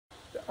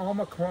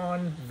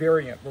Omicron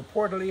variant.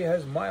 Reportedly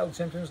has mild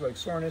symptoms like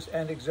soreness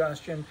and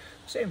exhaustion.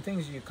 Same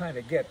things you kind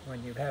of get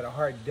when you've had a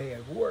hard day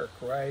at work,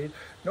 right?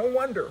 No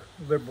wonder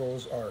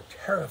liberals are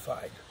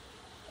terrified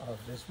of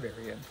this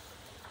variant.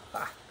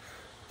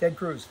 Ted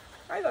Cruz.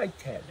 I like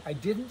Ted. I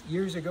didn't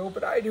years ago,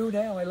 but I do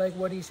now. I like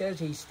what he says.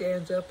 He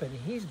stands up and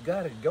he's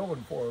got it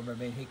going for him. I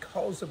mean, he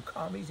calls them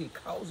commies. He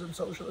calls them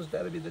socialists.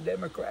 That'll be the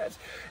Democrats.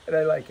 And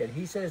I like it.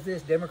 He says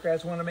this,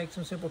 Democrats want to make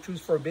some simple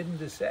truths forbidden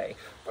to say.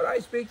 But I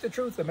speak the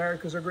truth.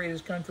 America's the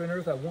greatest country on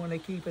earth. I want to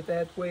keep it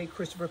that way.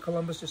 Christopher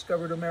Columbus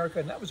discovered America,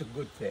 and that was a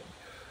good thing.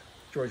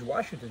 George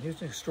Washington, he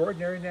was an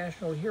extraordinary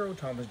national hero.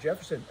 Thomas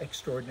Jefferson,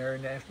 extraordinary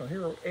national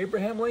hero.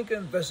 Abraham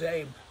Lincoln, the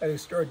same, an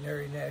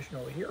extraordinary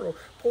national hero.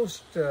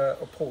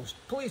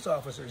 Police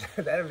officers,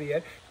 that'll be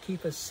it.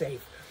 Keep us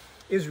safe.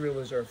 Israel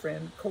is our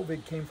friend.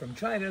 COVID came from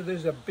China.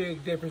 There's a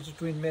big difference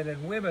between men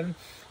and women.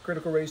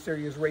 Critical race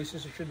theory is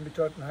racist. It shouldn't be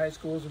taught in high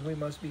schools, and we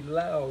must be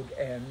loud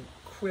and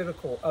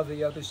critical of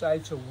the other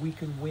side so we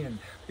can win.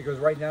 Because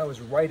right now is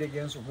right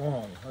against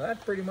wrong. Well,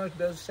 that pretty much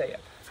does say it.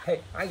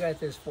 Hey, I got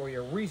this for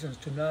you. Reasons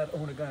to not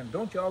own a gun.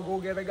 Don't y'all go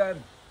get a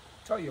gun.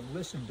 Tell you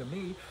listen to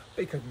me,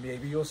 because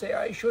maybe you'll say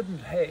I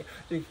shouldn't. Hey,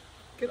 you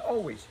can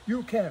always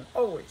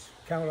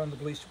count on the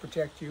police to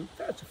protect you.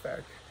 That's a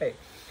fact. Hey,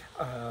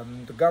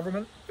 the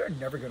government, they're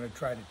never going to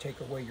try to take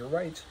away your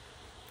rights.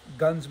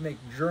 Guns make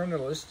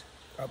journalists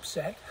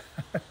upset.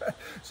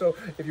 So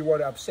if you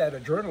want to upset a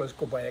journalist,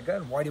 go buy a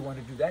gun. Why do you want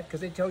to do that? Because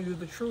they tell you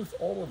the truth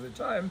all of the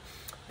time.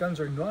 Guns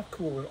are not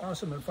cool and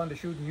awesome and fun to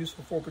shoot and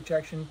useful for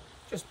protection.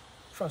 Just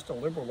trust a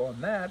liberal on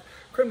that.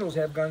 Criminals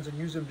have guns and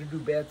use them to do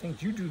bad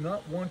things. You do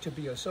not want to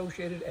be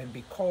associated and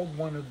be called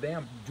one of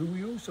them, do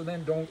you? So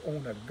then don't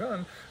own a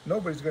gun.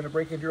 Nobody's going to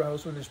break into your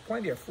house when there's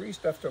plenty of free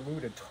stuff to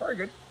loot at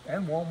Target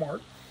and Walmart.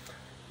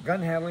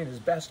 Gun handling is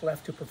best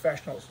left to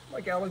professionals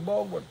like Alec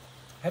Baldwin.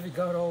 Have you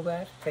got all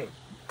that? Hey,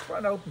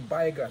 run out and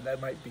buy a gun.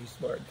 That might be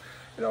smart.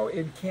 You know,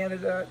 in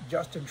Canada,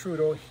 Justin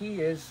Trudeau,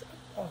 he is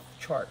off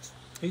charts.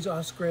 He's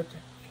off script.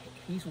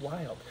 He's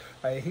wild.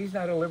 He's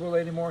not a liberal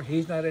anymore.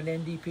 He's not an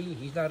NDP.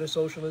 He's not a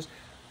socialist.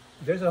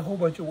 There's a whole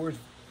bunch of words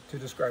to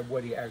describe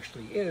what he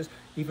actually is.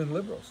 Even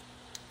liberals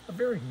are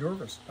very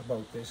nervous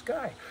about this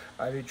guy.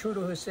 I mean,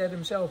 Trudeau has said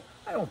himself,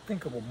 I don't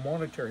think of a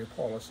monetary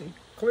policy.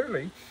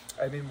 Clearly,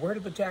 I mean, where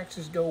did the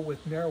taxes go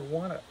with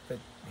marijuana that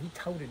he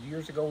touted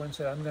years ago and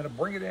said, I'm going to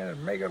bring it in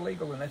and make it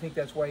legal, and I think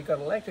that's why he got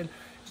elected.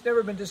 It's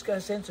never been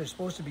discussed since. There's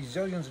supposed to be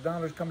zillions of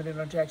dollars coming in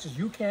on taxes.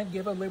 You can't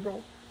give a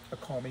liberal, a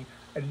commie,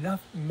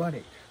 enough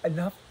money,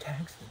 enough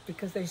taxes,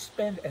 because they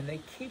spend and they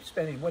keep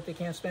spending. What they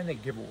can't spend, they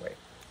give away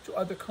to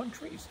other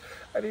countries.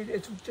 I mean,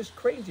 it's just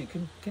crazy.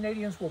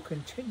 Canadians will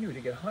continue to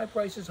get high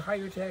prices,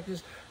 higher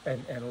taxes,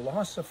 and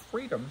loss of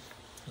freedom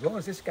as long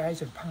as this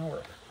guy's in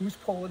power. Who's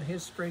pulling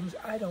his strings?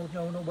 I don't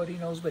know. Nobody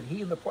knows. But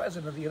he and the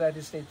President of the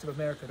United States of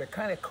America, they're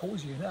kind of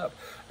cozying up.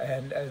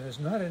 And it's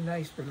not a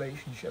nice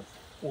relationship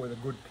for the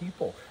good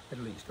people, at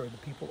least, or the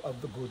people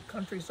of the good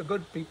countries, the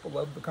good people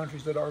of the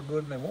countries that are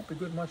good, and they won't be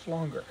good much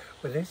longer.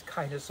 But this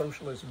kind of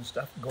socialism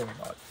stuff going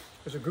on.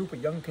 There's a group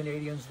of young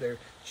Canadians, they're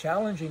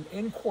challenging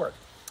in court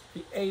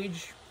the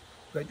age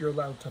that you're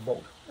allowed to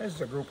vote. This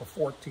is a group of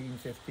 14,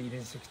 15,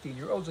 and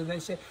 16-year-olds, and they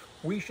say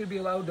we should be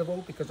allowed to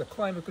vote because of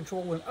climate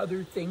control and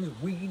other things.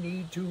 We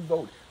need to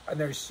vote, and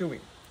they're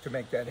suing to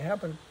make that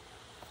happen.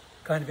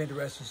 Kind of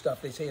interesting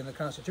stuff. They say in the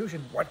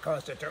Constitution. What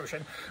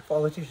Constitution?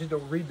 Politicians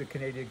don't read the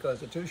Canadian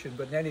Constitution,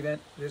 but in any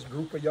event, this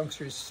group of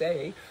youngsters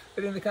say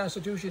that in the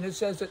Constitution it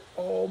says that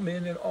all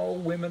men and all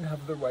women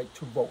have the right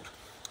to vote.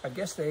 I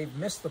guess they've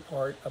missed the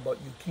part about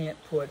you can't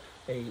put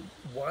a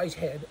wise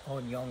head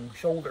on young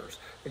shoulders.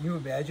 Can you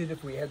imagine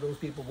if we had those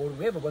people voting?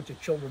 We have a bunch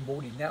of children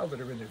voting now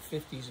that are in their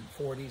 50s and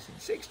 40s and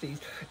 60s.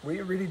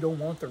 We really don't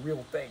want the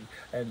real thing.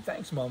 And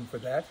thanks, Mom, for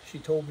that. She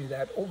told me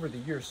that over the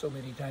years so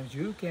many times.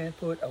 You can't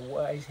put a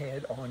wise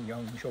head on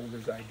young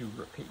shoulders, I do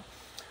repeat.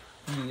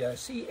 The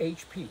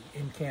CHP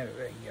in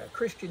Canada, the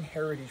Christian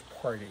Heritage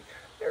Party,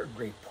 they're a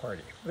great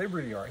party. They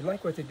really are. I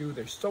like what they do.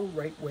 They're so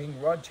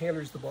right-wing. Rod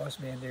Taylor's the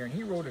boss man there, and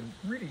he wrote a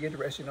really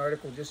interesting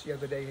article just the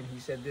other day, and he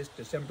said this,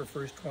 December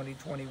 1st,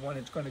 2021,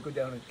 it's going to go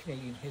down in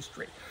Canadian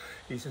history.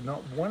 He said,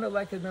 not one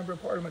elected member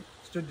of Parliament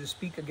stood to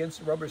speak against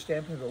the rubber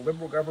stamping of the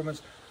Liberal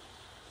government's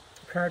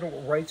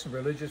parental rights and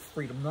religious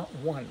freedom. Not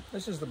one.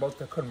 This is about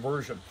the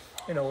conversion.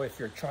 You know, if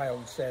your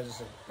child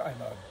says,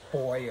 I'm a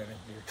boy, and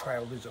your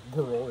child is a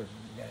girl, and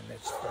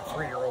it's a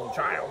 3-year-old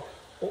child,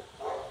 oh,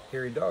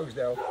 hairy dogs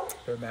now,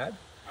 they're mad.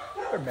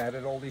 They're mad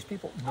at all these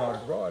people. Not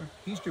at Rod.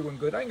 He's doing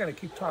good. I'm going to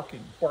keep talking,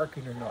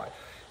 barking or not.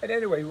 And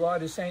anyway,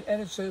 Rod is saying,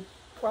 and it's a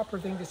proper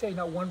thing to say,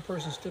 not one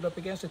person stood up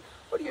against it.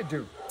 What do you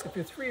do? If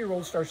your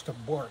 3-year-old starts to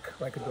bark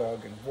like a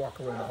dog and walk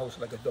around the house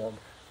like a dog,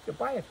 you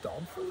buy it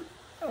dog food?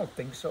 I don't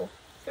think so.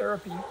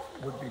 Therapy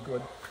would be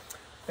good.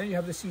 Then you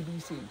have the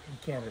CBC in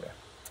Canada.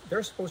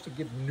 They're supposed to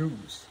give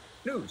news.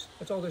 News.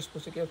 That's all they're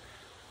supposed to give.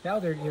 Now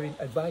they're giving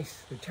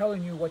advice. They're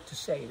telling you what to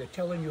say. They're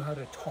telling you how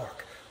to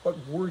talk, what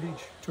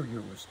wordage to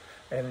use.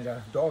 And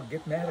dog,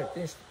 get mad at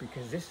this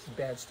because this is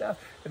bad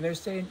stuff. And they're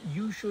saying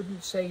you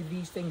shouldn't say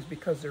these things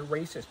because they're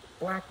racist,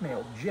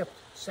 blackmail, gypped,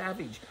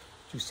 savage,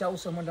 to sell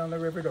someone down the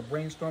river, to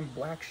brainstorm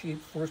black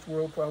sheep, first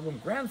world problem,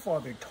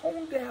 grandfather,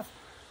 tone deaf,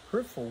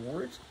 hurtful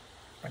words.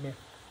 I mean,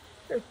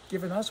 they're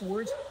giving us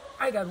words.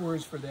 I got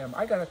words for them.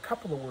 I got a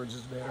couple of words,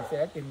 as a matter of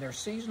fact, and they're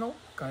seasonal,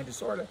 kind of,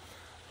 sort of.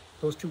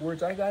 Those 2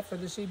 words I got for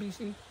the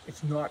CBC,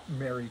 it's not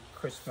Merry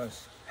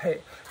Christmas.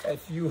 Hey,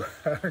 if you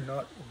are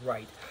not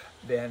right,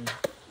 then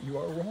you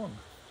are wrong.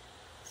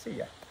 See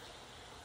ya.